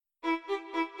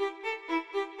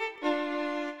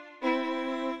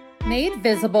Made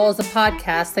Visible is a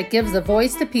podcast that gives a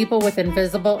voice to people with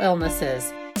invisible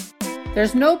illnesses.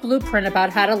 There's no blueprint about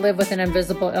how to live with an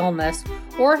invisible illness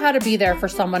or how to be there for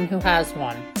someone who has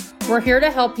one. We're here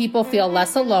to help people feel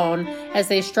less alone as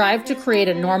they strive to create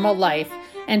a normal life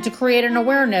and to create an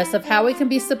awareness of how we can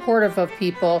be supportive of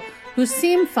people who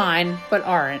seem fine but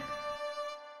aren't.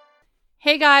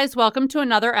 Hey guys, welcome to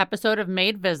another episode of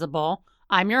Made Visible.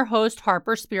 I'm your host,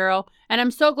 Harper Spiro, and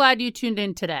I'm so glad you tuned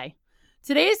in today.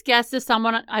 Today's guest is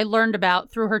someone I learned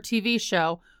about through her TV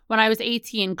show when I was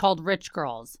 18 called Rich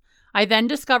Girls. I then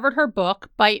discovered her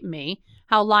book, Bite Me,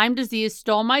 How Lyme Disease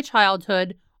Stole My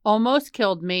Childhood, Almost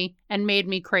Killed Me, and Made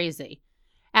Me Crazy.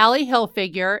 Allie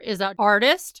Hilfiger is an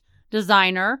artist,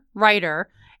 designer, writer,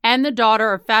 and the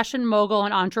daughter of fashion mogul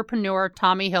and entrepreneur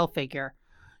Tommy Hilfiger.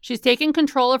 She's taken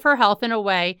control of her health in a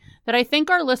way that I think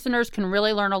our listeners can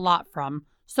really learn a lot from.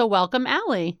 So welcome,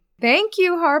 Allie. Thank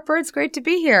you, Harper. It's great to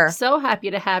be here. So happy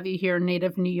to have you here,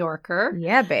 native New Yorker.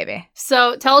 Yeah, baby.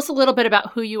 So tell us a little bit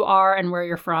about who you are and where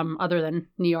you're from, other than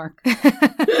New York.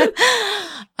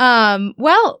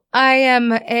 Well, I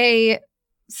am a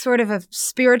sort of a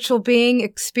spiritual being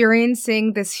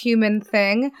experiencing this human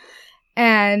thing.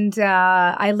 And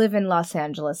I live in Los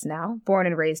Angeles now, born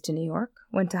and raised in New York.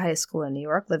 Went to high school in New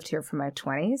York, lived here for my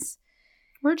 20s.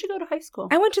 Where'd you go to high school?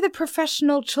 I went to the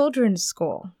Professional Children's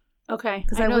School. Okay,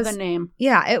 I know the name.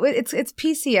 Yeah, it's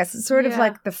PCS. It's sort of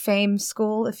like the fame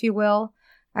school, if you will.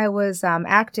 I was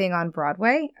acting on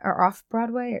Broadway or off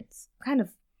Broadway. It's kind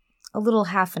of a little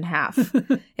half and half.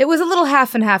 It was a little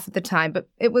half and half at the time, but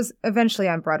it was eventually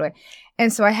on Broadway.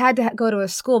 And so I had to go to a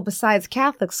school besides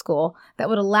Catholic school that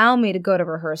would allow me to go to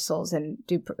rehearsals and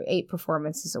do 8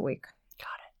 performances a week.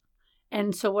 Got it.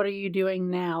 And so what are you doing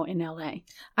now in LA?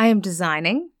 I am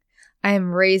designing. I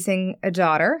am raising a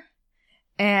daughter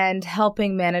and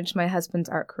helping manage my husband's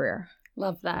art career.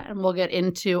 Love that. And we'll get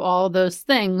into all those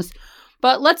things.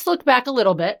 But let's look back a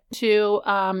little bit to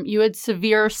you had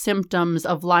severe symptoms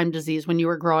of Lyme disease when you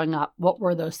were growing up. What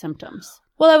were those symptoms?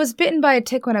 Well, I was bitten by a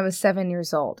tick when I was 7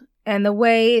 years old. And the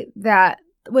way that,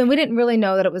 when we didn't really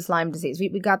know that it was Lyme disease,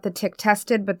 we got the tick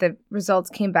tested, but the results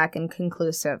came back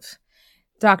inconclusive.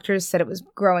 Doctors said it was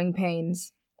growing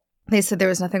pains. They said there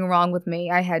was nothing wrong with me.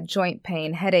 I had joint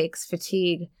pain, headaches,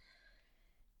 fatigue.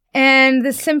 And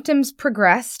the symptoms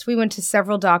progressed. We went to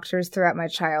several doctors throughout my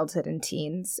childhood and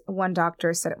teens. One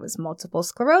doctor said it was multiple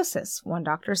sclerosis. One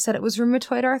doctor said it was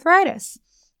rheumatoid arthritis.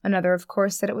 Another, of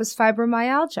course, said it was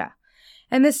fibromyalgia.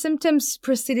 And the symptoms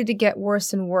proceeded to get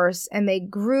worse and worse, and they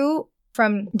grew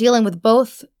from dealing with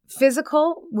both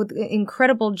physical, with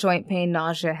incredible joint pain,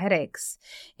 nausea, headaches,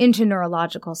 into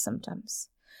neurological symptoms.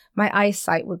 My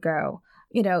eyesight would go,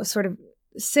 sort of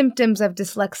symptoms of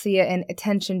dyslexia and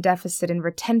attention deficit and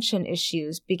retention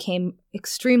issues became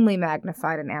extremely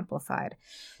magnified and amplified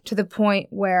to the point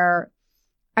where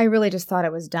I really just thought I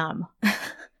was dumb.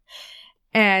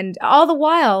 And all the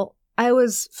while, I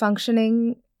was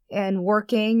functioning and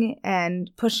working and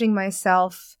pushing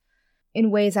myself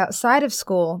in ways outside of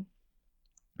school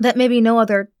that maybe no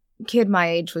other kid my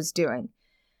age was doing.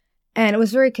 And it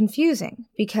was very confusing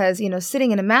because,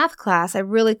 sitting in a math class, I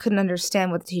really couldn't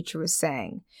understand what the teacher was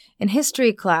saying. In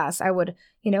history class, I would,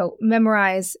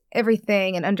 memorize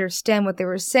everything and understand what they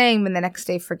were saying, and the next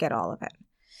day forget all of it.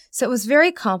 So it was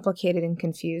very complicated and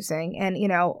confusing. And,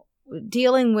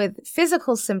 dealing with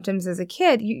physical symptoms as a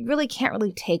kid, you really can't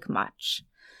really take much.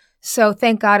 So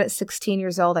thank God at 16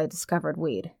 years old, I discovered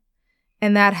weed.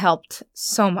 And that helped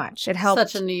so much. It helped.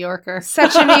 Such a New Yorker.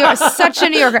 Such a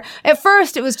New Yorker. At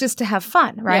first, it was just to have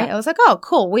fun, right? Yeah. I was like, oh,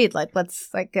 cool, weed. Let's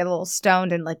get a little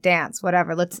stoned and dance,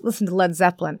 whatever. Let's listen to Led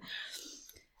Zeppelin.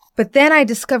 But then I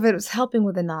discovered it was helping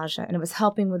with the nausea, and it was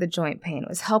helping with the joint pain. It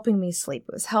was helping me sleep.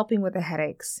 It was helping with the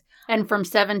headaches. And from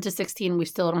 7 to 16, we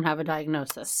still don't have a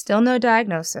diagnosis. Still no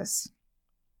diagnosis.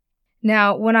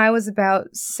 Now, when I was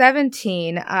about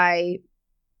 17, I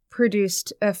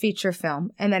produced a feature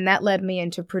film, and then that led me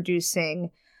into producing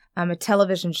a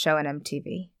television show on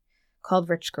MTV called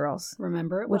Rich Girls.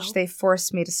 Remember it well. Which they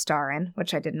forced me to star in,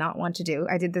 which I did not want to do.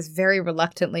 I did this very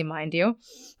reluctantly, mind you.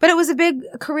 But it was a big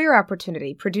career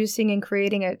opportunity. Producing and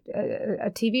creating a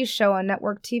TV show on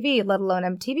network TV, let alone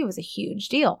MTV, was a huge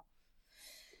deal.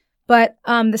 But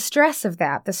the stress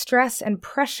and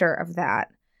pressure of that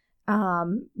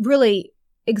really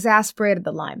exasperated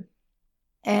the Lyme.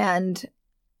 And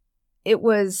it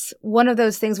was one of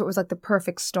those things where it was like the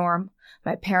perfect storm.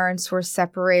 My parents were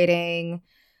separating.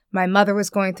 My mother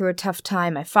was going through a tough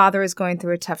time. My father was going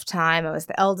through a tough time. I was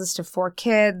the eldest of 4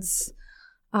 kids.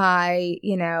 I,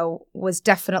 was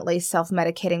definitely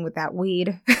self-medicating with that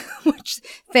weed, which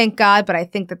thank God, but I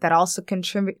think that also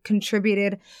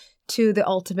contributed to the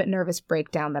ultimate nervous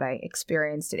breakdown that I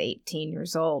experienced at 18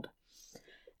 years old.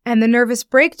 And the nervous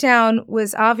breakdown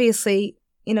was obviously,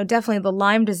 definitely the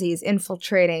Lyme disease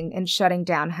infiltrating and shutting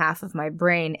down half of my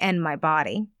brain and my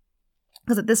body.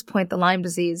 Because at this point, the Lyme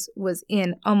disease was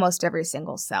in almost every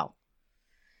single cell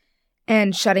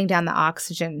and shutting down the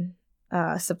oxygen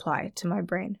supply to my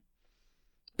brain.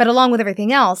 But along with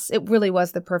everything else, it really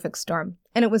was the perfect storm,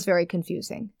 and it was very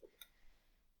confusing.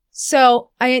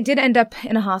 So I did end up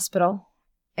in a hospital,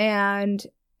 and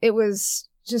it was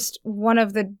just one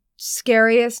of the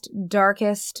scariest,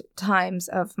 darkest times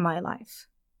of my life.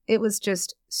 It was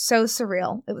just so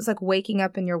surreal. It was like waking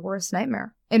up in your worst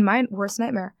nightmare, in my worst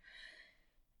nightmare.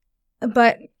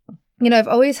 But, I've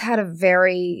always had a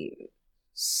very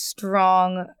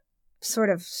strong, sort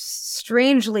of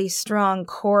strangely strong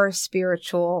core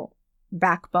spiritual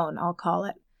backbone, I'll call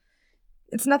it.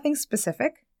 It's nothing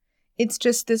specific. It's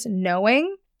just this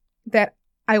knowing that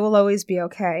I will always be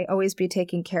okay, always be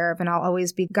taken care of, and I'll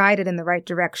always be guided in the right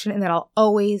direction, and that I'll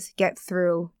always get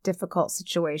through difficult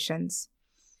situations.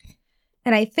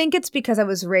 And I think it's because I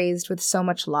was raised with so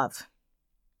much love.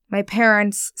 My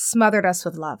parents smothered us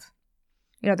with love.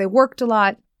 They worked a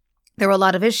lot. There were a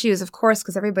lot of issues, of course,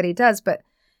 because everybody does, but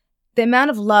the amount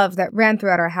of love that ran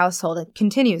throughout our household and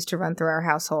continues to run through our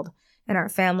household and our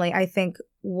family, I think,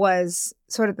 was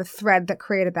sort of the thread that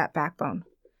created that backbone.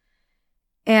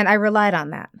 And I relied on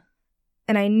that.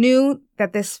 And I knew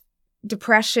that this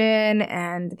depression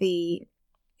and the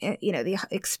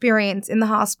experience in the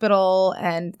hospital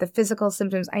and the physical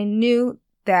symptoms, I knew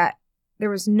that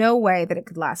there was no way that it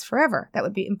could last forever. That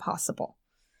would be impossible.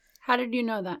 How did you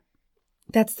know that?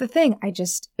 That's the thing.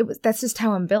 That's just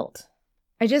how I'm built.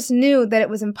 I just knew that it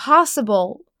was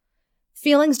impossible.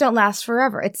 Feelings don't last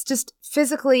forever. It's just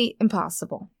physically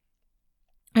impossible.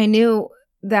 I knew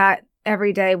that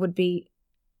every day would be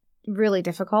really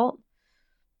difficult,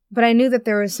 but I knew that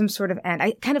there was some sort of end.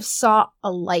 I kind of saw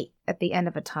a light at the end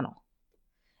of a tunnel,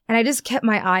 and I just kept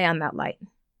my eye on that light.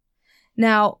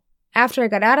 Now, after I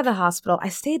got out of the hospital, I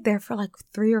stayed there for like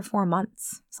 3 or 4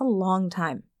 months. It's a long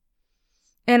time.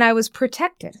 And I was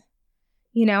protected.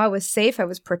 I was safe. I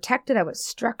was protected. I was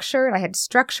structured. I had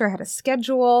structure. I had a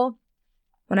schedule.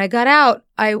 When I got out,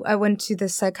 I went to the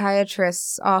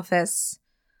psychiatrist's office,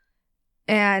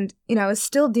 and, I was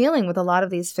still dealing with a lot of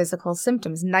these physical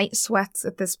symptoms, night sweats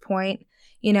at this point.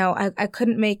 I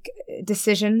couldn't make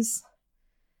decisions.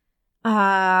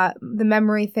 The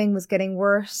memory thing was getting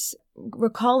worse.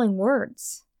 Recalling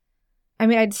words.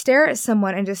 I'd stare at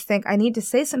someone and just think, I need to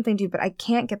say something to you, but I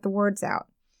can't get the words out.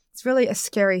 It's really a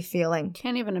scary feeling.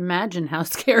 Can't even imagine how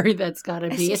scary that's got to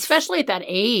be, especially at that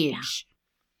age.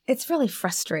 It's really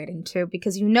frustrating, too,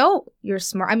 because you're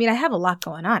smart. I have a lot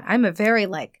going on. I'm a very,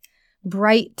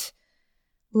 bright,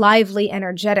 lively,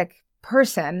 energetic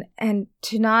person, and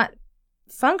to not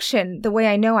function the way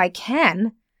I know I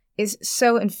can is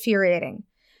so infuriating.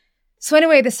 So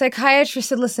anyway, the psychiatrist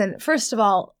said, listen, first of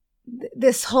all,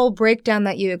 this whole breakdown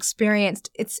that you experienced,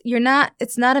 it's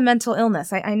not a mental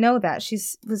illness. I know that. She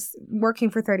was working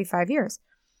for 35 years.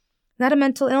 Not a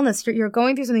mental illness. You're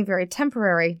going through something very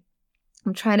temporary.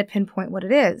 I'm trying to pinpoint what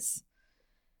it is.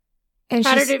 And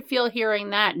how did it feel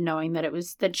hearing that, knowing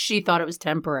that she thought it was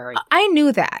temporary? I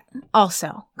knew that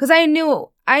also, because I knew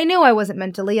I wasn't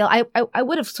mentally ill. I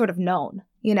would have sort of known,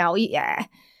 yeah.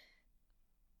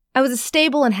 I was a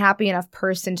stable and happy enough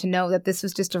person to know that this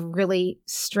was just a really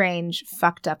strange,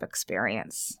 fucked up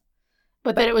experience.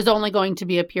 But that it was only going to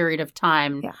be a period of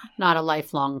time, not a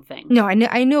lifelong thing. No,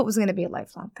 I knew it was going to be a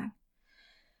lifelong thing.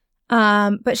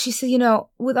 But she said,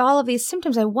 with all of these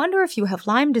symptoms, I wonder if you have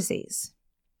Lyme disease.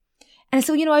 And I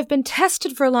said, I've been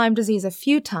tested for Lyme disease a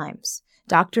few times.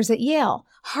 Doctors at Yale,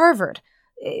 Harvard,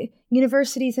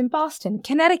 universities in Boston,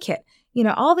 Connecticut,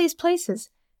 all these places.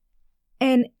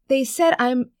 And they said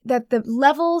that the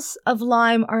levels of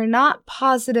Lyme are not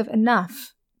positive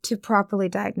enough to properly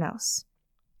diagnose.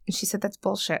 And she said, that's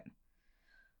bullshit.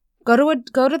 Go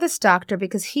to this doctor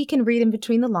because he can read in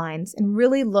between the lines and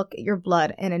really look at your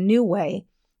blood in a new way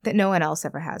that no one else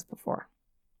ever has before.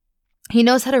 He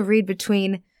knows how to read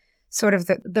between sort of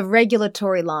the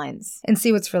regulatory lines and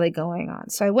see what's really going on.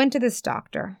 So I went to this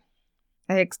doctor.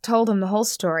 I told him the whole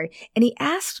story, and he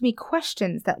asked me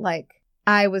questions that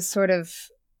I was sort of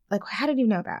how did you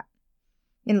know that?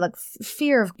 And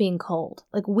fear of being cold,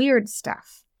 weird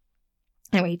stuff.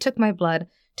 Anyway, he took my blood.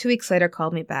 2 weeks later,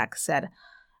 called me back, said,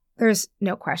 there's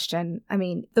no question.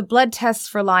 The blood tests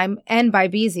for Lyme and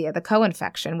Babesia, the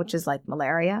co-infection, which is like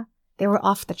malaria, they were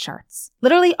off the charts.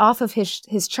 Literally off of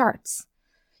his charts.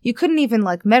 You couldn't even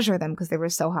measure them because they were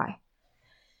so high.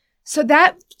 So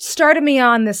that started me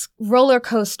on this roller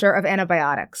coaster of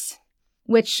antibiotics.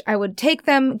 which I would take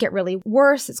them, get really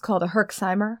worse. It's called a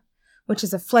Herxheimer, which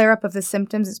is a flare-up of the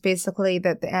symptoms. It's basically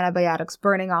that the antibiotics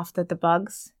burning off the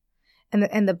bugs,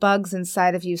 and the bugs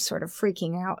inside of you sort of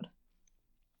freaking out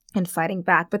and fighting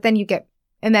back. But then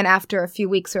and then after a few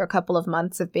weeks or a couple of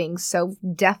months of being so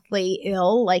deathly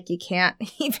ill, like you can't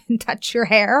even touch your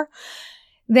hair,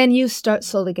 then you start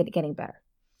slowly getting better.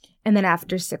 And then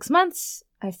after 6 months,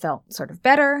 I felt sort of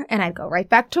better, and I'd go right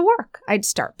back to work. I'd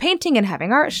start painting and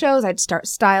having art shows. I'd start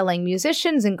styling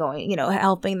musicians and going,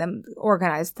 helping them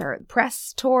organize their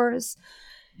press tours.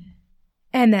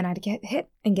 And then I'd get hit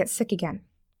and get sick again.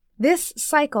 This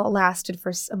cycle lasted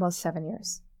for almost 7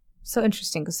 years. So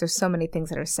interesting, because there's so many things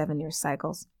that are 7-year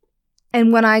cycles.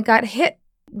 And when I got hit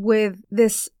with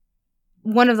this,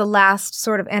 one of the last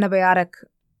sort of antibiotic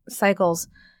cycles,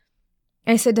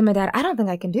 I said to my dad, I don't think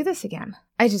I can do this again.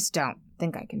 I just don't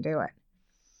think I can do it.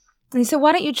 And he said,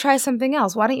 why don't you try something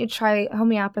else? Why don't you try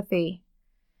homeopathy?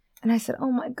 And I said,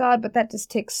 oh my God, but that just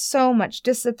takes so much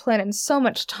discipline and so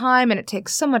much time, and it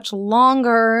takes so much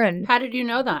longer. And how did you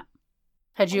know that?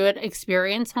 Had you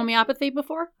experienced homeopathy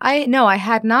before? No, I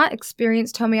had not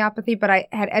experienced homeopathy, but I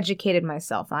had educated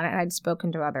myself on it, and I'd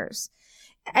spoken to others.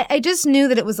 I just knew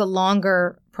that it was a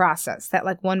longer process, that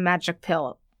like one magic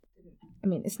pill. I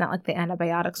mean, it's not like the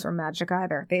antibiotics were magic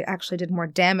either. They actually did more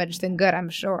damage than good, I'm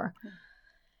sure.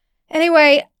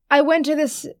 Anyway, I went to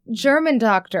this German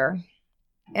doctor,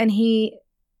 and he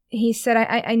said,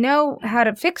 I know how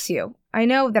to fix you. I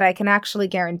know that I can actually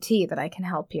guarantee that I can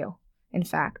help you, in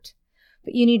fact.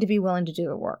 But you need to be willing to do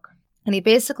the work. And he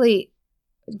basically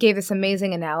gave this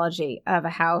amazing analogy of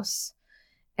a house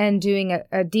and doing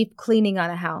a deep cleaning on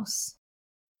a house.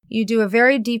 You do a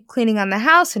very deep cleaning on the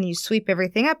house and you sweep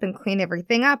everything up and clean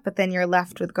everything up, but then you're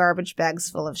left with garbage bags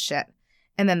full of shit.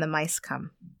 And then the mice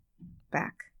come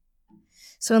back.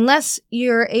 So unless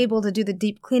you're able to do the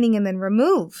deep cleaning and then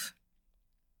remove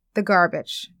the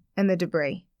garbage and the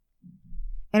debris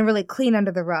and really clean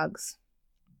under the rugs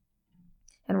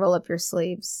and roll up your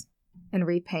sleeves and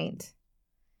repaint,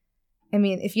 I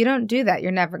mean, if you don't do that,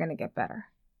 you're never going to get better.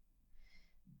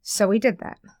 So we did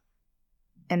that.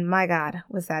 And my God,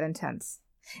 was that intense.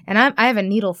 And I have a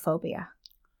needle phobia.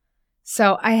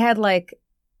 So I had like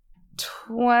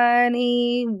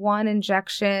 21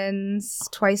 injections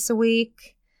twice a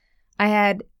week. I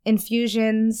had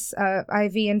infusions,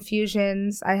 IV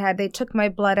infusions. They took my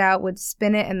blood out, would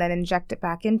spin it, and then inject it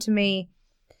back into me.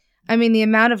 I mean, the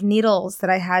amount of needles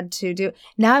that I had to do.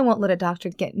 Now I won't let a doctor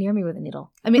get near me with a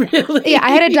needle. I mean, really? Yeah,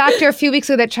 I had a doctor a few weeks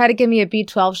ago that tried to give me a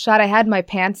B12 shot. I had my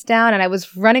pants down and I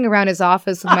was running around his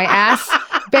office with my ass,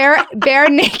 bare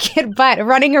naked butt,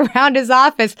 running around his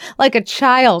office like a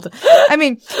child. I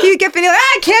mean, he'd get the needle.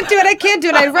 I can't do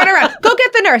it. I'd run around. Go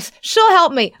get the nurse. She'll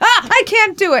help me. I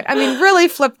can't do it. I mean, really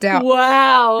flipped out.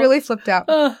 Wow. Really flipped out.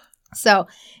 So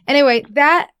anyway,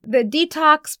 the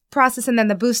detox process and then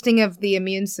the boosting of the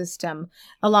immune system,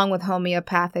 along with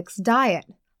homeopathics, diet,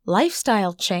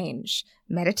 lifestyle change,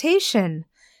 meditation,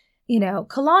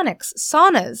 colonics,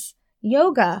 saunas,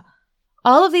 yoga,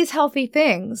 all of these healthy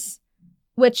things,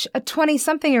 which a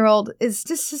 20-something-year-old is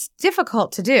just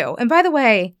difficult to do. And by the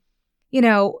way,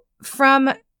 from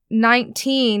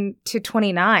 19 to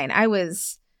 29, I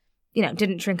was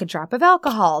didn't drink a drop of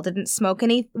alcohol, didn't smoke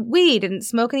any weed, didn't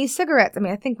smoke any cigarettes. I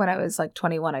mean, I think when I was like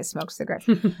 21, I smoked cigarettes.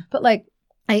 But like,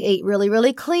 I ate really,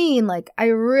 really clean. Like, I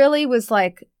really was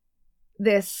like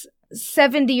this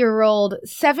 70-year-old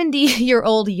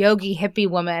yogi hippie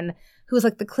woman who was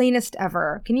like the cleanest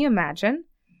ever. Can you imagine?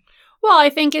 Well, I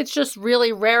think it's just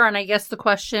really rare. And I guess the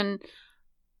question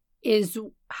is,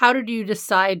 how did you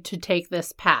decide to take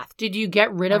this path? Did you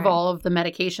get rid of all of the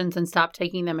medications and stop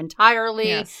taking them entirely?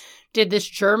 Yes. Did this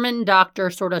German doctor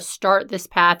sort of start this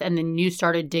path and then you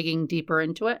started digging deeper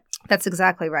into it? That's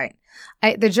exactly right.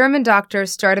 The German doctor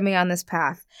started me on this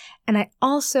path. And I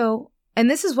also, and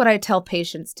this is what I tell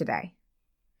patients today.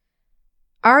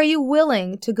 Are you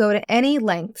willing to go to any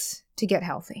lengths to get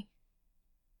healthy?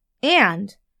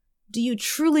 And do you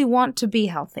truly want to be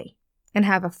healthy and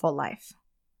have a full life?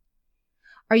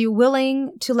 Are you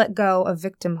willing to let go of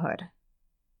victimhood?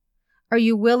 Are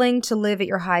you willing to live at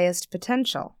your highest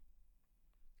potential?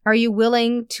 Are you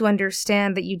willing to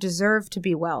understand that you deserve to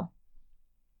be well?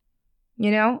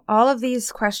 All of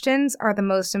these questions are the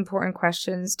most important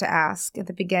questions to ask at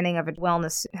the beginning of a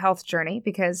wellness health journey,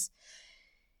 because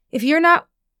if you're not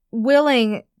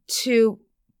willing to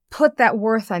put that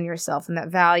worth on yourself and that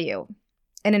value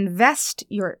and invest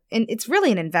and it's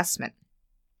really an investment.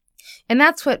 And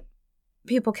that's what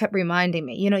people kept reminding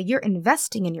me, you're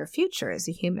investing in your future as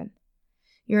a human.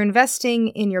 You're investing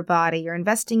in your body, you're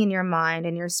investing in your mind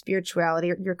and your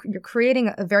spirituality. You're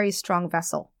creating a very strong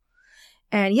vessel.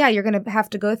 And yeah, you're going to have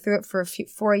to go through it for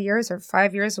 4 years or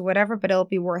 5 years or whatever, but it'll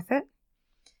be worth it.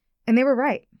 And they were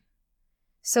right.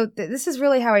 So this is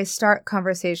really how I start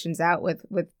conversations out with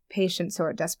patients who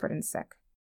are desperate and sick.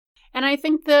 And I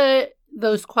think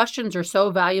those questions are so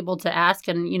valuable to ask.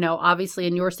 And, obviously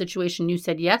in your situation, you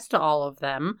said yes to all of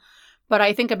them. But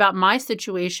I think about my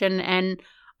situation, and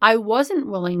I wasn't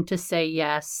willing to say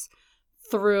yes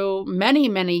through many,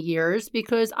 many years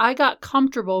because I got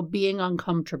comfortable being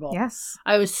uncomfortable. Yes.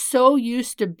 I was so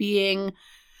used to being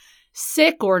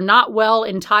sick or not well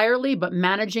entirely, but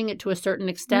managing it to a certain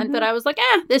extent that I was like,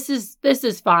 this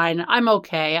is fine. I'm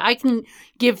okay. I can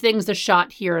give things a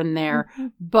shot here and there.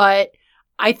 But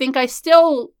I think I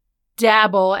still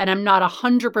dabble and I'm not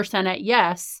 100% at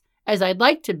yes as I'd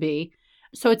like to be.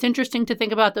 So it's interesting to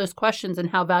think about those questions and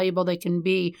how valuable they can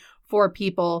be for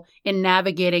people in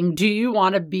navigating, do you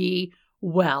want to be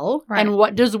well? Right. And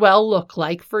what does well look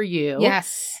like for you?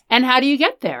 Yes. And how do you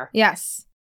get there? Yes.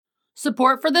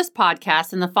 Support for this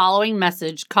podcast and the following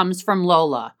message comes from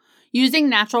Lola. Using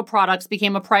natural products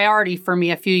became a priority for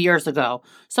me a few years ago,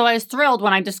 so I was thrilled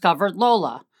when I discovered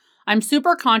Lola. I'm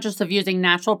super conscious of using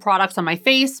natural products on my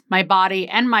face, my body,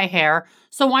 and my hair,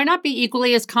 so why not be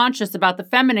equally as conscious about the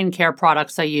feminine care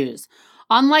products I use?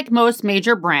 Unlike most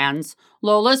major brands,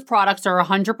 Lola's products are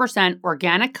 100%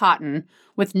 organic cotton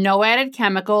with no added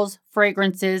chemicals,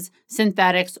 fragrances,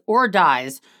 synthetics, or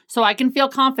dyes, so I can feel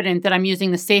confident that I'm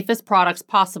using the safest products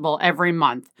possible every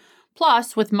month.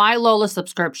 Plus, with my Lola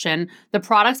subscription, the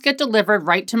products get delivered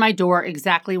right to my door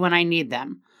exactly when I need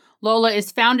them. Lola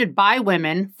is founded by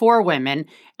women, for women,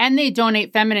 and they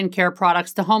donate feminine care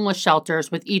products to homeless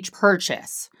shelters with each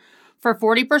purchase. For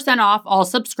 40% off all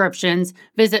subscriptions,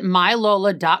 visit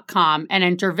mylola.com and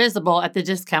enter Visible at the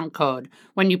discount code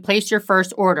when you place your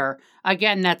first order.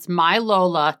 Again, that's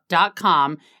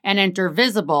mylola.com and enter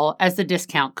Visible as the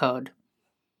discount code.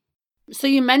 So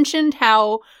you mentioned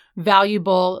how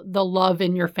valuable the love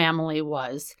in your family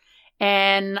was.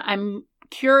 And I'm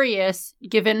curious,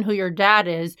 given who your dad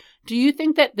is, do you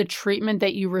think that the treatment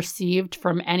that you received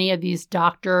from any of these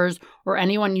doctors or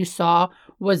anyone you saw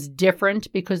was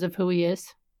different because of who he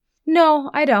is? No,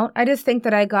 I don't. I just think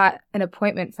that I got an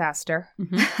appointment faster.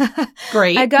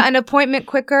 Great. I got an appointment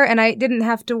quicker and I didn't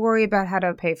have to worry about how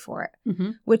to pay for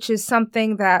it, which is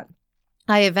something that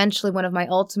one of my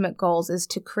ultimate goals is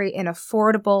to create an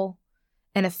affordable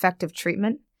and effective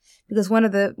treatment. Because one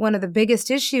of the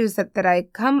biggest issues that I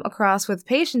come across with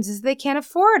patients is they can't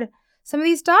afford some of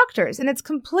these doctors. And it's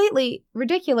completely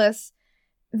ridiculous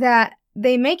that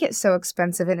they make it so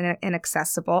expensive and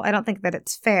inaccessible. I don't think that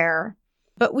it's fair.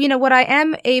 But, what I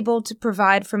am able to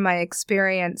provide from my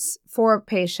experience for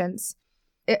patients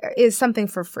is something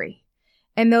for free.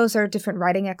 And those are different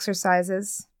writing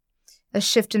exercises, a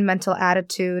shift in mental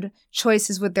attitude,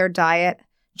 choices with their diet,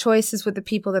 choices with the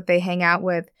people that they hang out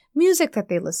with, music that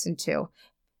they listen to,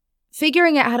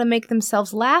 figuring out how to make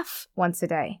themselves laugh once a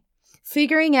day,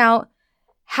 figuring out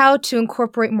how to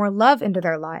incorporate more love into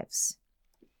their lives.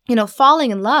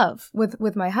 Falling in love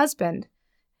with my husband,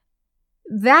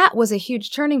 that was a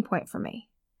huge turning point for me.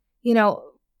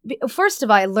 First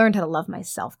of all, I learned how to love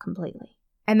myself completely.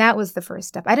 And that was the first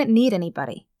step. I didn't need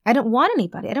anybody. I didn't want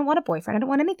anybody. I didn't want a boyfriend. I didn't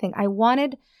want anything.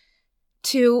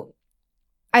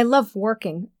 I love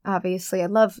working, obviously. I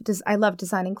love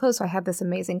designing clothes. So I had this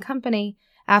amazing company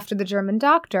after the German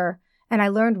doctor, and I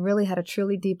learned really how to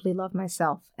truly, deeply love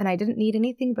myself. And I didn't need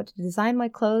anything but to design my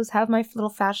clothes, have my little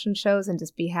fashion shows, and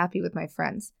just be happy with my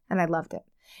friends. And I loved it.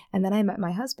 And then I met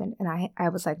my husband, and I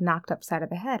was like knocked upside of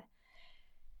the head.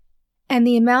 And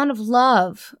the amount of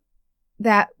love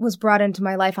that was brought into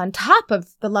my life on top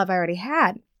of the love I already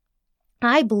had,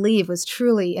 I believe was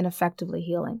truly and effectively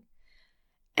healing.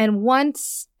 And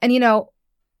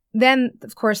then,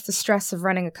 of course, the stress of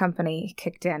running a company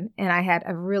kicked in, and I had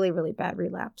a really, really bad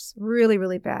relapse. Really,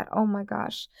 really bad. Oh, my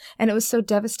gosh. And it was so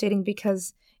devastating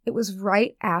because it was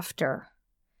right after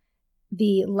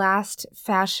the last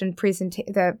fashion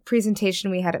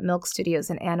presentation we had at Milk Studios,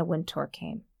 and Anna Wintour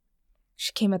came.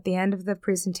 She came at the end of the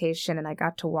presentation, and I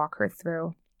got to walk her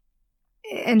through.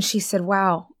 And she said,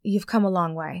 "Wow, you've come a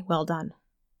long way. Well done."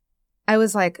 I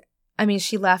was like,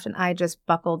 she laughed and I just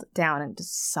buckled down and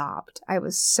just sobbed. I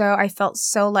felt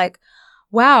so like,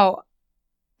 wow,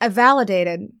 I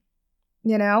validated,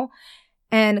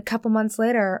 And a couple months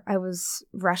later, I was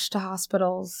rushed to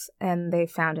hospitals and they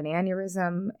found an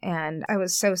aneurysm and I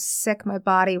was so sick. My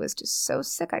body was just so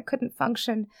sick. I couldn't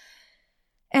function.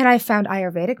 And I found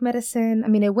Ayurvedic medicine.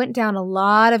 It went down a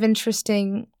lot of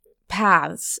interesting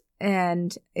paths,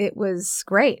 and it was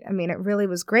great. I mean, it really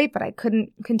was great, but I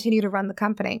couldn't continue to run the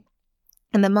company.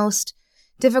 And the most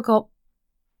difficult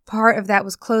part of that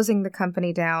was closing the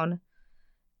company down.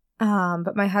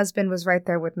 But my husband was right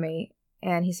there with me,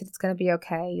 and he said, it's going to be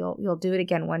okay. You'll do it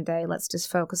again one day. Let's just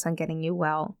focus on getting you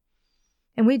well.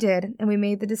 And we did, and we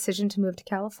made the decision to move to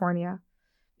California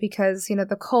because,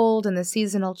 the cold and the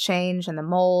seasonal change and the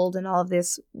mold and all of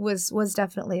this was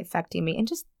definitely affecting me. And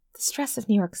just the stress of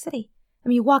New York City. I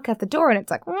mean, you walk out the door and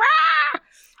it's like, rah!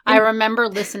 I remember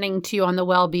listening to you on the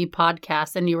WellBe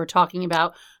podcast, and you were talking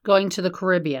about going to the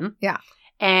Caribbean. Yeah.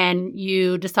 And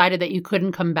you decided that you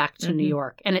couldn't come back to New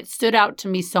York. And it stood out to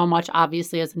me so much,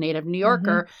 obviously, as a native New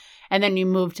Yorker. And then you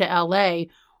moved to LA.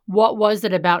 What was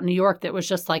it about New York that was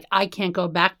just like, I can't go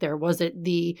back there? Was it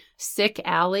the sick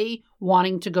Allie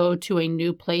wanting to go to a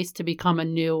new place to become a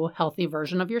new healthy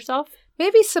version of yourself?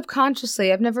 Maybe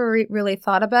subconsciously. I've never really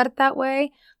thought about it that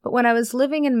way. But when I was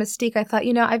living in Mystique, I thought,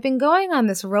 I've been going on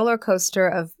this roller coaster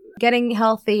of getting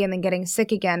healthy and then getting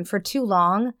sick again for too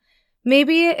long.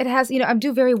 Maybe it has, I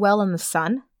do very well in the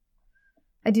sun.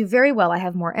 I do very well. I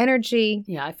have more energy.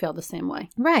 Yeah, I feel the same way.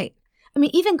 Right. I mean,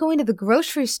 even going to the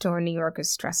grocery store in New York is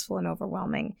stressful and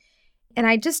overwhelming. And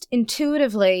I just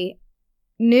intuitively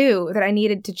knew that I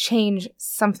needed to change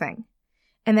something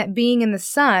and that being in the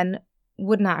sun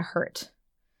would not hurt.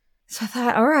 So I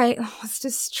thought, all right, let's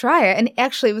just try it. And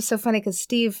actually, it was so funny because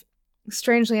Steve,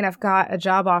 strangely enough, got a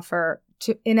job offer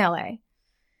in LA.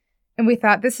 And we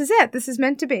thought, this is it. This is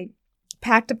meant to be.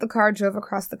 Packed up the car, drove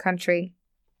across the country.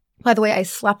 By the way, I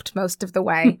slept most of the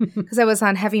way because I was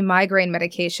on heavy migraine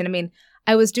medication. I mean,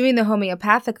 I was doing the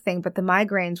homeopathic thing, but the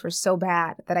migraines were so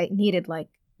bad that I needed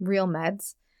real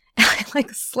meds. And I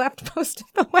slept most of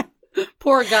the way.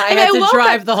 Poor guy had to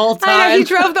drive the whole time. I know, he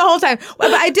drove the whole time. Well,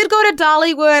 but I did go to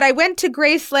Dollywood. I went to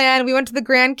Graceland. We went to the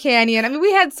Grand Canyon. I mean,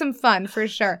 we had some fun for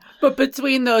sure. But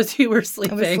between those, you were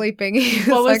sleeping. I was sleeping.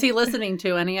 What was he listening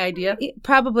to? Any idea?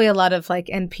 Probably a lot of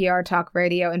NPR talk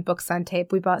radio and books on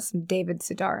tape. We bought some David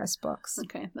Sedaris books.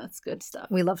 Okay, that's good stuff.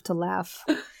 We love to laugh.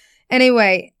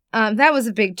 Anyway, that was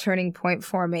a big turning point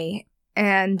for me.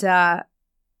 And I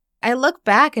look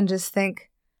back and just think,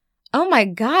 oh my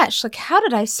gosh, how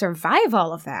did I survive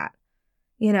all of that?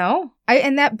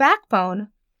 And that backbone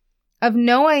of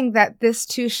knowing that this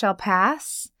too shall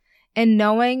pass and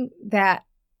knowing that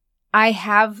I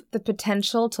have the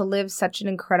potential to live such an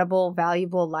incredible,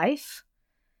 valuable life.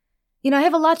 I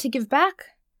have a lot to give back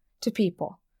to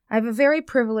people. I have a very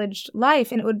privileged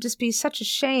life, and it would just be such a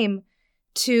shame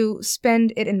to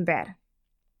spend it in bed.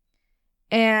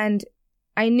 And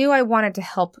I knew I wanted to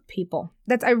help people.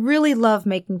 I really love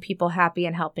making people happy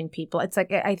and helping people. It's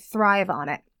I thrive on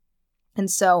it. And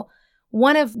so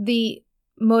one of the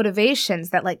motivations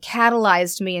that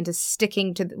catalyzed me into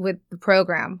sticking with the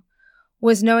program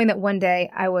was knowing that one day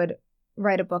I would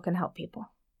write a book and help people.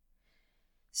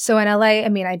 So in LA, I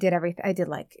mean, I did everything. I did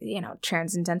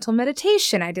transcendental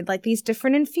meditation. I did these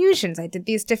different infusions. I did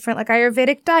these different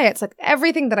Ayurvedic diets,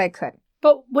 everything that I could.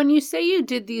 But when you say you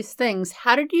did these things,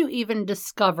 how did you even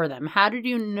discover them? How did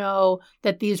you know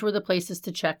that these were the places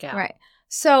to check out? Right.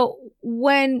 So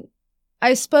when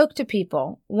I spoke to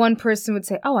people, one person would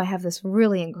say, oh, I have this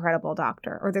really incredible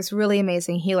doctor or this really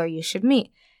amazing healer you should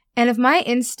meet. And if my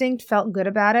instinct felt good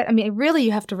about it, I mean, really,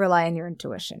 you have to rely on your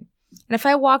intuition. And if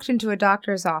I walked into a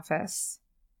doctor's office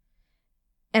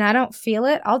and I don't feel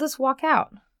it, I'll just walk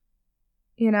out,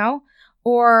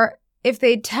 Or if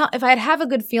I'd have a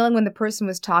good feeling when the person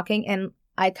was talking and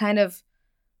I kind of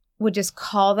would just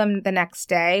call them the next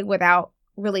day without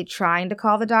really trying to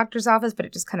call the doctor's office, but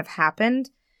it just kind of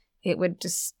happened, it would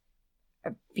just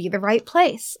be the right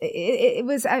place. It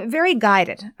was very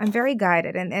guided. I'm very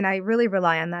guided, and I really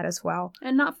rely on that as well.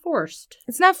 And not forced.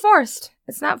 It's not forced.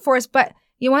 It's not forced, but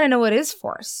you want to know what is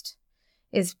forced?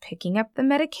 Is picking up the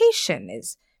medication,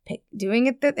 doing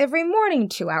it every morning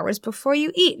 2 hours before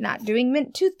you eat, not doing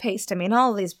mint toothpaste. I mean,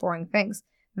 all of these boring things.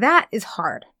 That is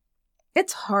hard.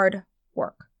 It's hard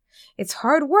work. It's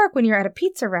hard work when you're at a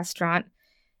pizza restaurant,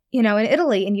 in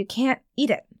Italy, and you can't eat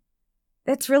it.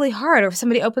 That's really hard. Or if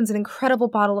somebody opens an incredible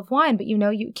bottle of wine, but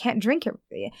you can't drink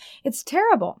it. It's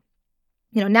terrible.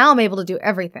 Now I'm able to do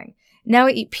everything. Now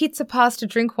I eat pizza, pasta,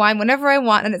 drink wine whenever I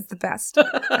want, and it's the best.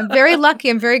 I'm very lucky.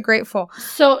 I'm very grateful.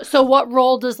 So what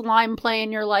role does Lyme play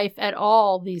in your life at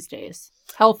all these days,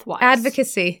 health-wise?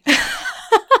 Advocacy.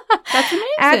 That's amazing.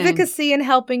 Advocacy and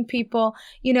helping people.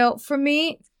 For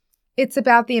me, it's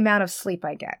about the amount of sleep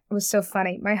I get. It was so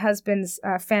funny. My husband's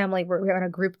family, we were on a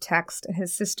group text, and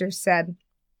his sister said,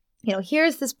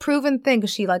 here's this proven thing,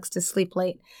 because she likes to sleep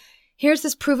late. here's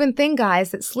this proven thing, guys,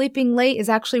 that sleeping late is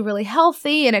actually really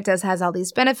healthy and it has all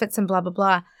these benefits and blah, blah,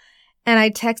 blah. And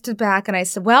I texted back and I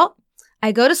said, well,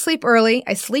 I go to sleep early,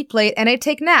 I sleep late, and I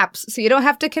take naps. So you don't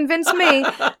have to convince me.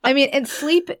 I mean, and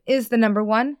sleep is the number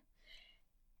one.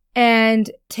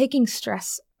 And taking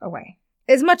stress away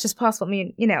as much as possible. I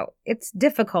mean, it's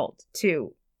difficult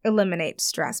to eliminate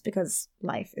stress because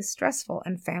life is stressful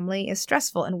and family is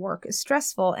stressful and work is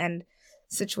stressful and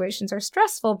situations are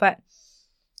stressful. But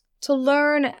to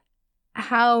learn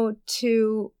how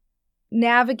to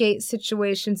navigate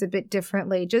situations a bit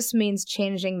differently just means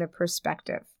changing the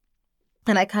perspective.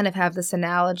 And I kind of have this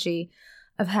analogy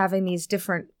of having these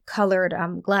different colored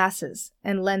glasses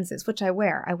and lenses, which I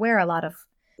wear. I wear a lot of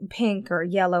pink or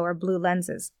yellow or blue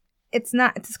lenses. It's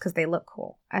because they look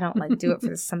cool. I don't do it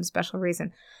for some special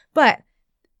reason. But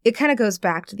it kind of goes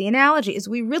back to the analogy is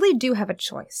we really do have a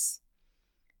choice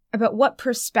about what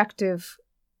perspective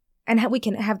and how we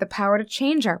can have the power to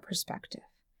change our perspective.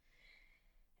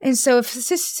 And so if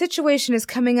this situation is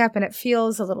coming up and it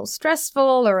feels a little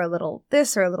stressful or a little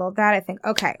this or a little that, I think,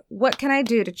 okay, what can I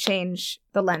do to change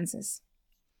the lenses?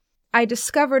 I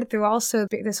discovered through also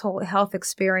this whole health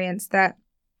experience that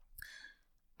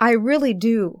I really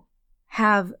do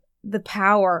have the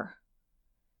power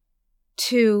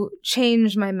to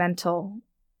change my mental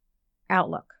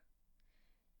outlook.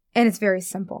 And it's very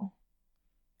simple.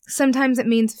 Sometimes it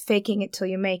means faking it till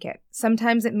you make it.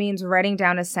 Sometimes it means writing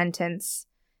down a sentence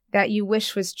that you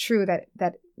wish was true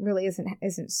that really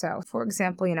isn't so. For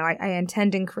example, I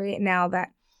intend and create now that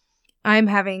I'm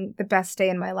having the best day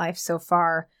in my life so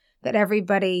far, that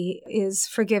everybody is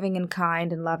forgiving and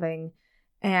kind and loving,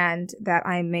 and that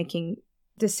I'm making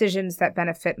decisions that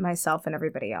benefit myself and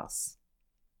everybody else.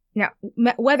 Now,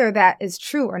 whether that is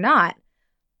true or not,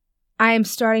 I am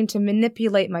starting to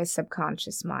manipulate my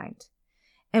subconscious mind.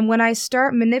 And when I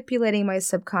start manipulating my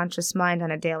subconscious mind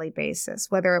on a daily basis,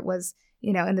 whether it was,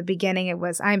 in the beginning it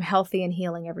was, I'm healthy and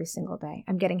healing every single day.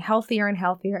 I'm getting healthier and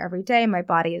healthier every day. My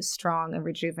body is strong and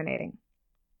rejuvenating.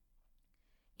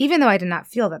 Even though I did not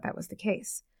feel that was the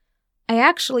case, I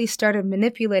actually started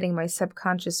manipulating my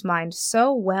subconscious mind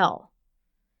so well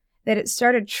that it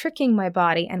started tricking my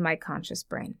body and my conscious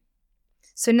brain.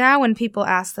 So now when people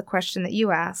ask the question that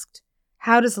you asked,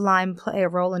 how does Lyme play a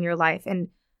role in your life? And,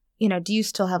 do you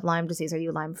still have Lyme disease? Are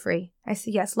you Lyme-free? I say,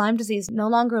 yes, Lyme disease no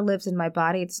longer lives in my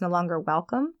body. It's no longer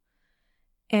welcome.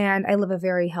 And I live a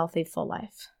very healthy, full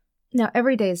life. Now,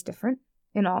 every day is different.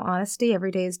 In all honesty,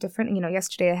 every day is different.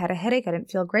 Yesterday I had a headache. I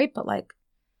didn't feel great, but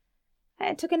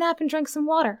I took a nap and drank some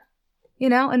water,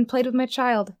 and played with my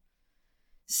child.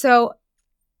 So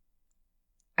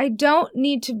I don't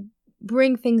need to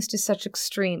bring things to such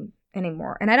extreme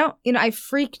anymore. And I don't, I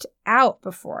freaked out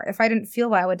before. If I didn't feel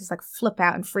well, I would just flip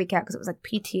out and freak out because it was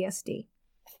PTSD.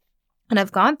 And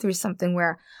I've gone through something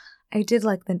where I did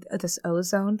this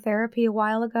ozone therapy a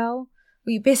while ago,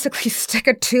 where you basically stick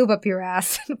a tube up your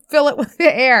ass and fill it with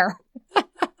the air.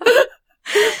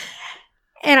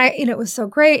 And it was so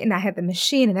great. And I had the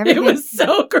machine and everything. It was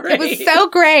so great. It was so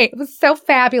great. It was so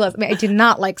fabulous. I mean, I did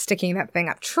not like sticking that thing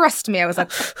up. Trust me. I was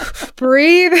like,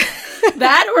 breathe.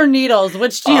 That or needles?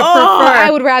 Which do you prefer?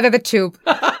 I would rather the tube.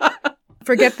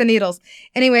 Forget the needles.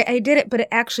 Anyway, I did it, but it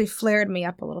actually flared me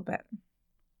up a little bit.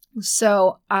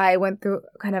 So I went through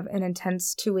kind of an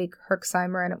intense 2-week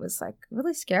Herxheimer, and it was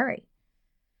really scary.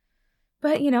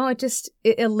 But,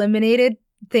 it eliminated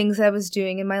things I was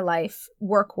doing in my life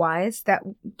work-wise that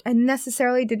I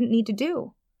necessarily didn't need to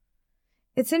do.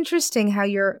 It's interesting how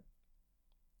your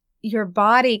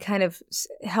body kind of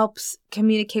helps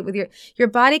communicate with your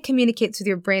body communicates with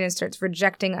your brain and starts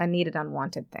rejecting unneeded,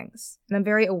 unwanted things. And I'm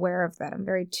very aware of that. I'm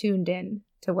very tuned in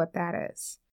to what that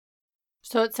is.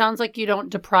 So it sounds like you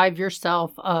don't deprive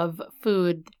yourself of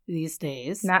food these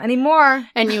days. Not anymore.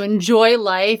 And you enjoy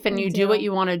life and you do what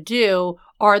you want to do.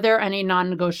 Are there any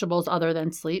non-negotiables other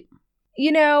than sleep?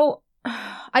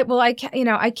 I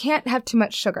can't have too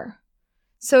much sugar.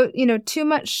 So, too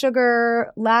much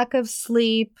sugar, lack of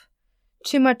sleep,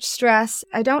 too much stress.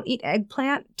 I don't eat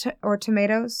eggplant or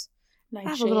tomatoes. I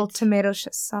have a little tomato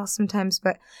sauce sometimes,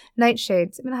 but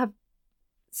nightshades. I have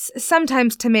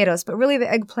sometimes tomatoes, but really the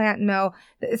eggplant, no.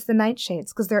 It's the nightshades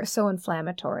because they're so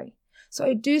inflammatory. So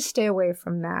I do stay away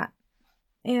from that.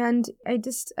 And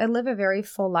I live a very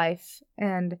full life,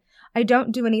 and I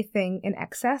don't do anything in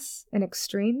excess, in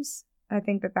extremes. I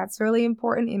think that's really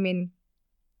important. I mean,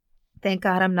 thank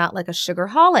God I'm not like a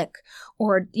sugarholic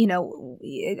or,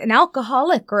 an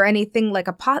alcoholic or anything like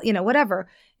a pot, whatever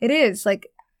it is.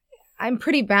 I'm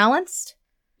pretty balanced.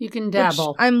 You can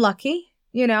dabble. I'm lucky,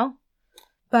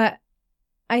 but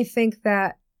I think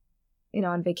that,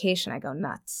 on vacation I go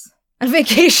nuts. On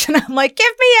vacation, I'm like,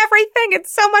 give me everything.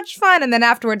 It's so much fun. And then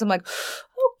afterwards, I'm like,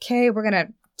 okay, we're going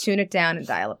to tune it down and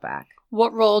dial it back.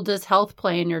 What role does health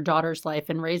play in your daughter's life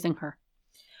in raising her?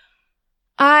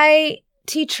 I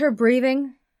teach her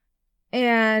breathing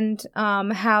and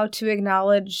how to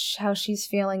acknowledge how she's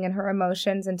feeling and her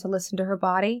emotions and to listen to her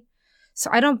body. So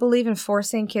I don't believe in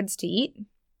forcing kids to eat.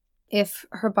 If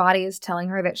her body is telling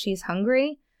her that she's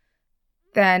hungry,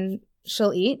 then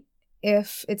she'll eat.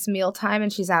 If it's mealtime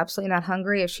and she's absolutely not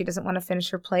hungry, if she doesn't want to finish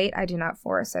her plate, I do not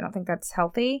force. I don't think that's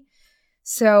healthy.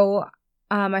 So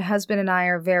my husband and I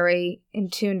are very in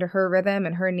tune to her rhythm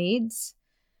and her needs.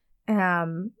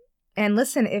 And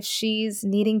listen, if she's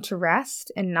needing to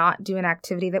rest and not do an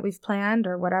activity that we've planned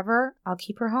or whatever, I'll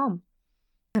keep her home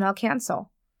and I'll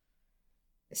cancel.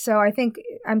 So I think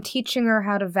I'm teaching her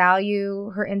how to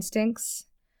value her instincts,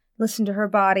 listen to her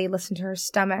body, listen to her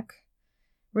stomach,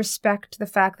 respect the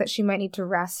fact that she might need to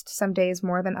rest some days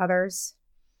more than others.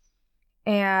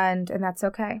 And that's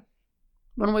okay.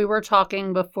 When we were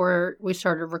talking before we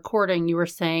started recording, you were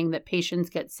saying that patients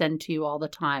get sent to you all the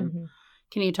time. Mm-hmm.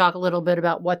 Can you talk a little bit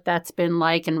about what that's been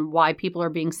like and why people are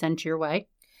being sent your way?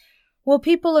 Well,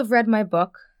 people have read my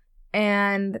book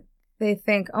and they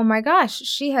think, oh my gosh,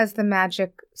 she has the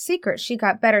magic secret. She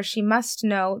got better. She must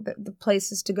know the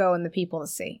places to go and the people to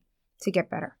see to get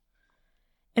better.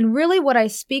 And really what I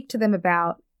speak to them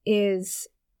about is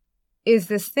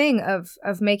this thing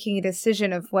of making a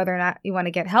decision of whether or not you want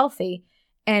to get healthy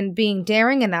and being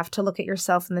daring enough to look at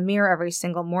yourself in the mirror every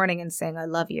single morning and saying, I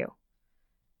love you.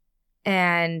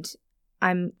 And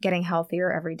I'm getting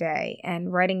healthier every day,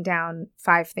 and writing down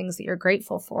 5 things that you're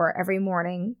grateful for every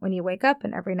morning when you wake up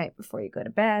and every night before you go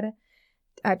to bed,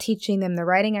 teaching them the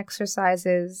writing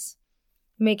exercises,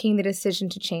 making the decision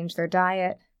to change their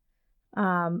diet,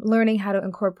 learning how to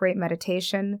incorporate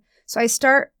meditation. So I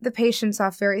start the patients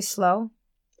off very slow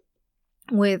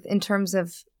in terms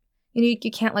of, you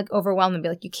can't like overwhelm them and be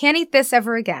like, you can't eat this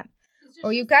ever again.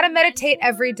 Or you've got to meditate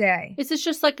every day. Is this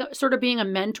just like sort of being a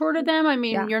mentor to them? I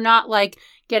mean, You're not like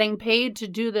getting paid to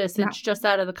do this. No. It's just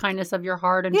out of the kindness of your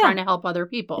heart and trying to help other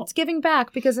people. It's giving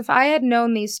back, because if I had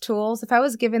known these tools, if I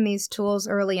was given these tools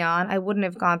early on, I wouldn't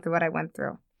have gone through what I went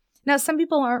through. Now, some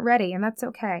people aren't ready, and that's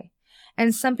okay.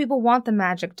 And some people want the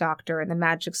magic doctor and the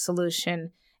magic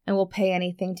solution and will pay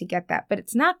anything to get that. But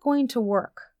it's not going to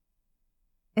work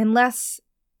unless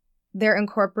they're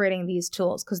incorporating these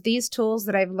tools, because these tools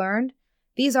that I've learned,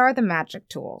 these are the magic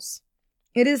tools.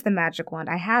 It is the magic wand.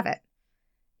 I have it.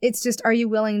 It's just, are you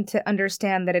willing to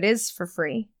understand that it is for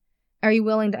free? Are you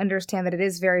willing to understand that it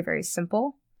is very, very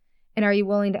simple? And are you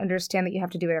willing to understand that you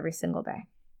have to do it every single day?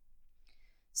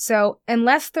 So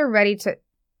unless they're ready to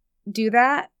do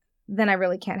that, then I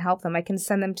really can't help them. I can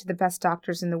send them to the best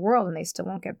doctors in the world and they still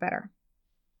won't get better.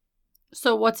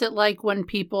 So what's it like when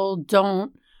people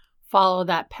don't follow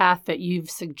that path that you've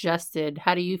suggested?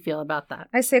 How do you feel about that?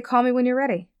 I say, call me when you're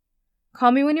ready.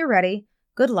 Call me when you're ready.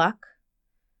 Good luck.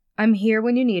 I'm here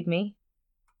when you need me.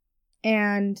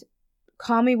 And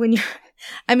call me when you're...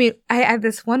 I mean, I have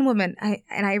this one woman,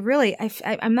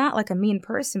 I'm not like a mean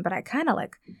person, but I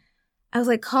was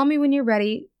like, call me when you're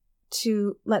ready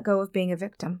to let go of being a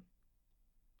victim.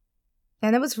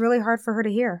 And it was really hard for her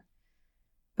to hear.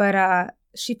 But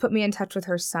she put me in touch with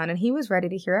her son, and he was ready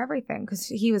to hear everything because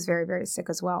he was very, very sick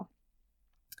as well.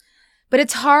 But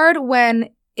it's hard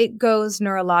when it goes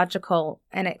neurological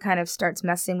and it kind of starts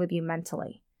messing with you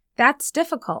mentally. That's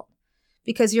difficult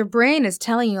because your brain is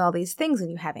telling you all these things and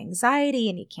you have anxiety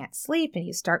and you can't sleep and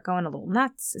you start going a little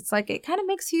nuts. It's like it kind of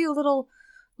makes you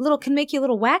can make you a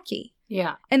little wacky.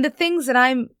 Yeah. And the things that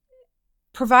I'm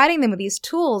providing them with, these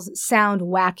tools, sound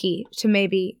wacky to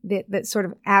maybe the sort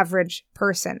of average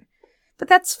person. But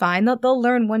that's fine. They'll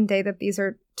learn one day that these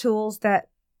are tools that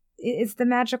is the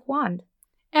magic wand.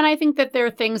 And I think that there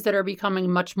are things that are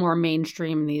becoming much more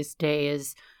mainstream these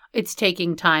days. It's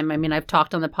taking time. I mean, I've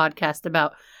talked on the podcast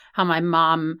about how my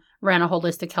mom ran a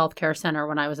holistic healthcare center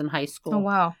when I was in high school. Oh,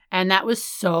 wow. And that was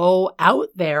so out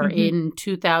there in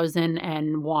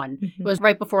 2001. It was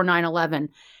right before 9/11.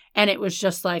 And it was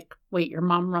just like, wait, your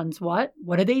mom runs what?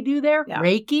 What do they do there? Yeah.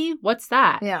 Reiki? What's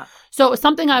that? Yeah. So it was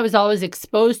something I was always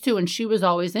exposed to and she was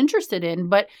always interested in,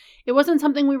 but it wasn't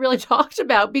something we really talked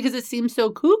about because it seemed so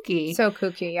kooky. So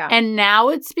kooky, yeah. And now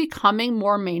it's becoming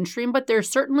more mainstream, but there's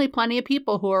certainly plenty of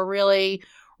people who are really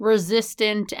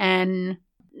resistant and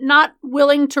not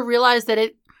willing to realize that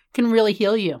it can really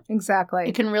heal you. Exactly.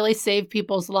 It can really save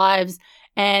people's lives.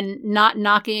 And not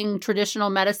knocking traditional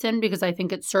medicine because I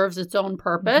think it serves its own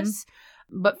purpose,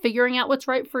 but figuring out what's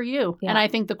right for you. Yeah. And I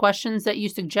think the questions that you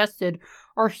suggested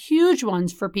are huge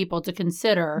ones for people to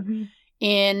consider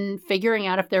in figuring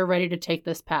out if they're ready to take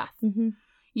this path. Mm-hmm.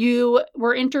 You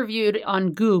were interviewed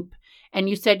on Goop, and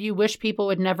you said you wish people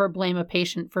would never blame a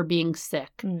patient for being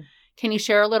sick. Mm. Can you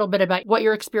share a little bit about what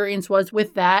your experience was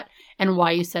with that and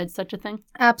why you said such a thing?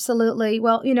 Absolutely.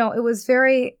 Well, it was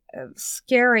very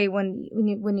scary when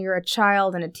you're a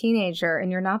child and a teenager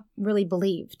and you're not really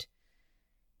believed.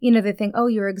 They think, oh,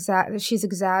 she's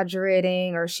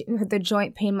exaggerating, or the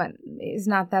joint pain is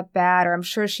not that bad, or I'm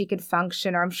sure she could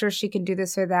function, or I'm sure she can do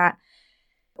this or that.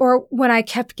 Or when I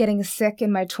kept getting sick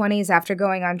in my 20s after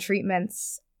going on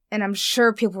treatments, and I'm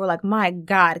sure people were like, my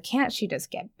God, can't she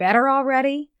just get better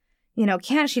already?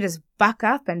 Can't she just buck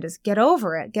up and just get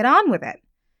over it, get on with it?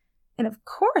 And of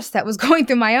course, that was going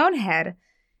through my own head.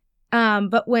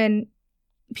 But when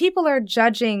people are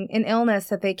judging an illness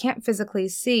that they can't physically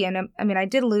see, and I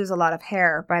did lose a lot of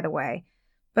hair, by the way,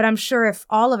 but I'm sure if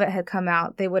all of it had come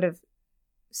out, they would have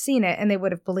seen it and they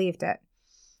would have believed it.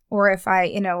 Or if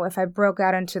I broke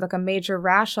out into like a major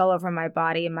rash all over my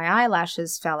body and my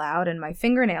eyelashes fell out and my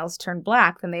fingernails turned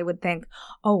black, then they would think,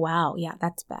 oh, wow, yeah,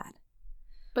 that's bad.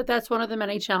 But that's one of the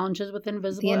many challenges with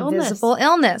invisible illness. The invisible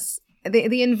illness.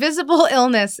 The invisible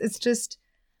illness.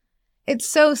 It's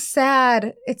so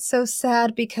sad. It's so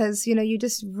sad because, you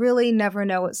just really never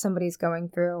know what somebody's going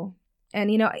through. And,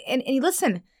 and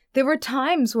listen, there were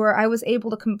times where I was able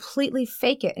to completely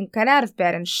fake it and get out of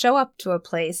bed and show up to a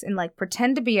place and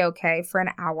pretend to be okay for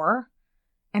an hour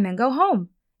and then go home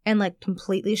and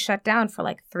completely shut down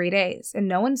for 3 days. And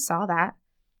no one saw that.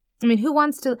 Who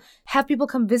wants to have people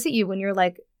come visit you when you're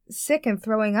sick and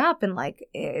throwing up and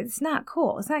it's not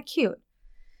cool. It's not cute.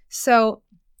 So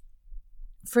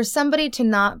for somebody to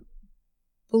not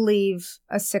believe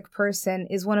a sick person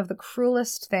is one of the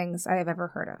cruelest things I have ever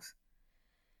heard of.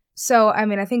 So,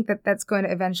 I think that's going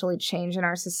to eventually change in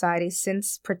our society,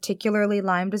 since particularly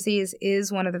Lyme disease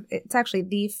is it's actually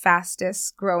the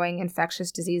fastest growing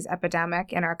infectious disease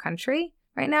epidemic in our country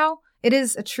right now. It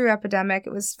is a true epidemic.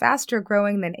 It was faster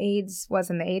growing than AIDS was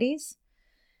in the 80s.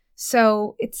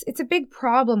 So it's a big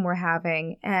problem we're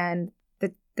having, and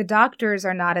the doctors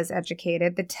are not as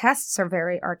educated. The tests are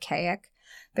very archaic.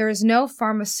 There is no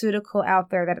pharmaceutical out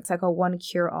there that it's like a one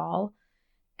cure all.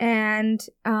 And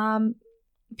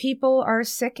people are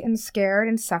sick and scared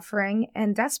and suffering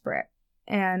and desperate.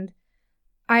 And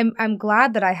I'm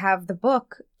glad that I have the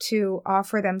book to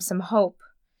offer them some hope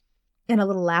and a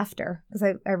little laughter, because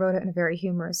I wrote it in a very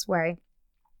humorous way.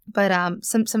 But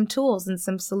some tools and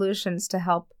some solutions to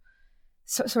help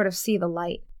sort of see the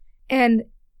light. And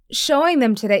showing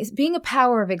them today, being a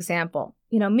power of example.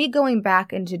 Me going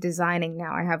back into designing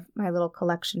now, I have my little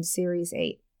collection, Series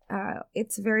 8.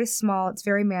 It's very small. It's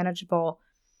very manageable.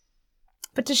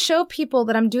 But to show people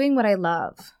that I'm doing what I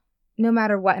love, no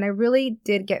matter what. And I really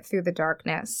did get through the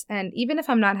darkness. And even if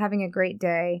I'm not having a great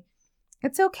day,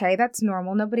 it's okay. That's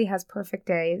normal. Nobody has perfect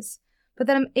days. But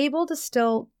that I'm able to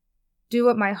still do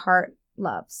what my heart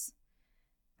loves.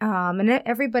 And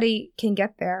everybody can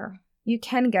get there. You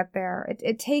can get there.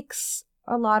 It takes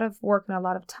a lot of work and a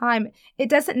lot of time. It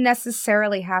doesn't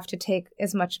necessarily have to take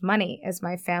as much money as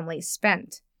my family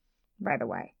spent, by the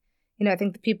way. I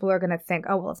think the people are going to think,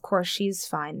 oh, well, of course she's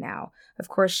fine now. Of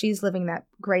course she's living that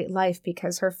great life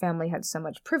because her family had so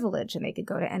much privilege and they could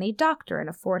go to any doctor and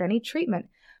afford any treatment.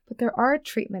 But there are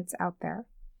treatments out there.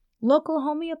 Local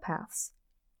homeopaths.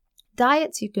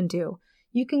 Diets you can do.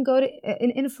 You can go to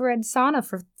an infrared sauna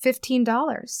for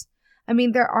 $15.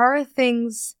 There are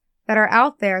things that are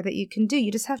out there that you can do.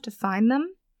 You just have to find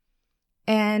them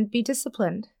and be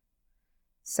disciplined.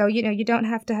 So, you don't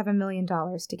have to have $1 million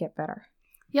to get better.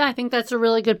 Yeah, I think that's a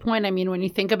really good point. When you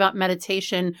think about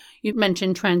meditation, you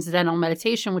mentioned transcendental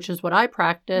meditation, which is what I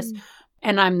practice.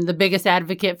 And I'm the biggest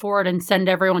advocate for it and send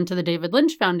everyone to the David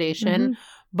Lynch Foundation. Mm-hmm.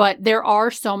 But there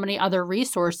are so many other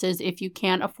resources if you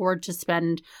can't afford to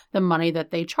spend the money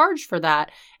that they charge for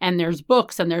that. And there's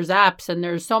books and there's apps and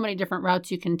there's so many different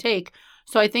routes you can take.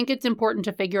 So I think it's important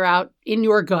to figure out in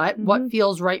your gut what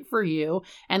feels right for you.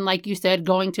 And like you said,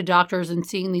 going to doctors and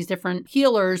seeing these different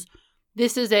healers,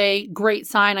 this is a great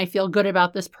sign. I feel good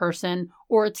about this person,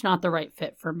 or it's not the right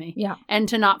fit for me. Yeah. And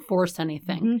to not force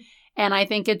anything. Mm-hmm. And I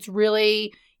think it's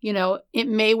really, it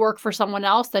may work for someone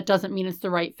else. That doesn't mean it's the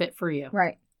right fit for you.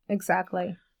 Right.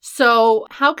 Exactly. So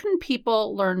how can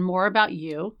people learn more about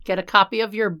you, get a copy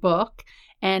of your book,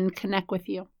 and connect with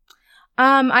you?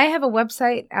 I have a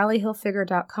website,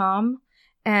 AllieHillFigure.com,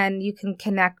 and you can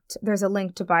connect. There's a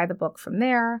link to buy the book from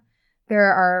there.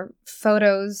 There are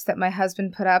photos that my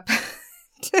husband put up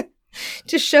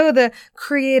to show the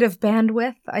creative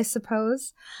bandwidth, I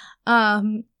suppose.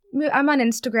 I'm on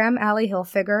Instagram, Allie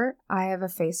Hilfiger. I have a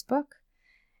Facebook.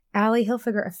 Allie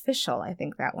Hilfiger Official, I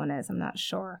think that one is. I'm not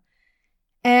sure.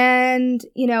 And,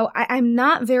 I'm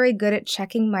not very good at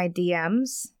checking my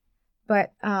DMs,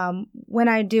 but when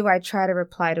I do, I try to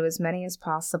reply to as many as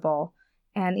possible.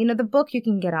 And, the book you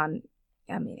can get on,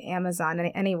 Amazon,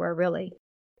 anywhere really.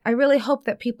 I really hope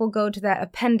that people go to that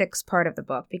appendix part of the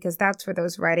book because that's where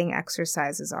those writing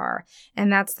exercises are.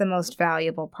 And that's the most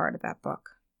valuable part of that book.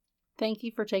 Thank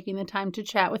you for taking the time to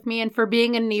chat with me and for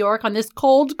being in New York on this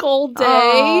cold, cold day.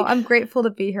 Oh, I'm grateful to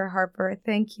be here, Harper.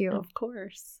 Thank you. Of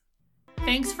course.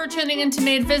 Thanks for tuning in to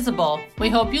Made Visible. We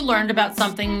hope you learned about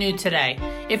something new today.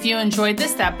 If you enjoyed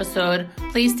this episode,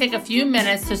 please take a few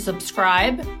minutes to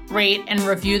subscribe, rate, and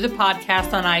review the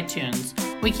podcast on iTunes.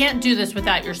 We can't do this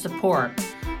without your support.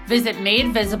 Visit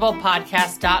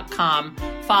MadeVisiblePodcast.com.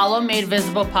 Follow Made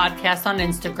Visible Podcast on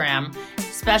Instagram.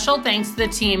 Special thanks to the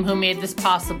team who made this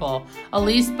possible.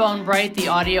 Elise Bonebright, the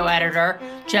audio editor,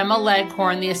 Gemma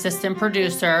Leghorn, the assistant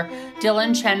producer,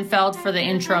 Dylan Chenfeld for the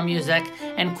intro music,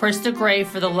 and Krista Gray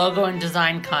for the logo and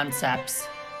design concepts.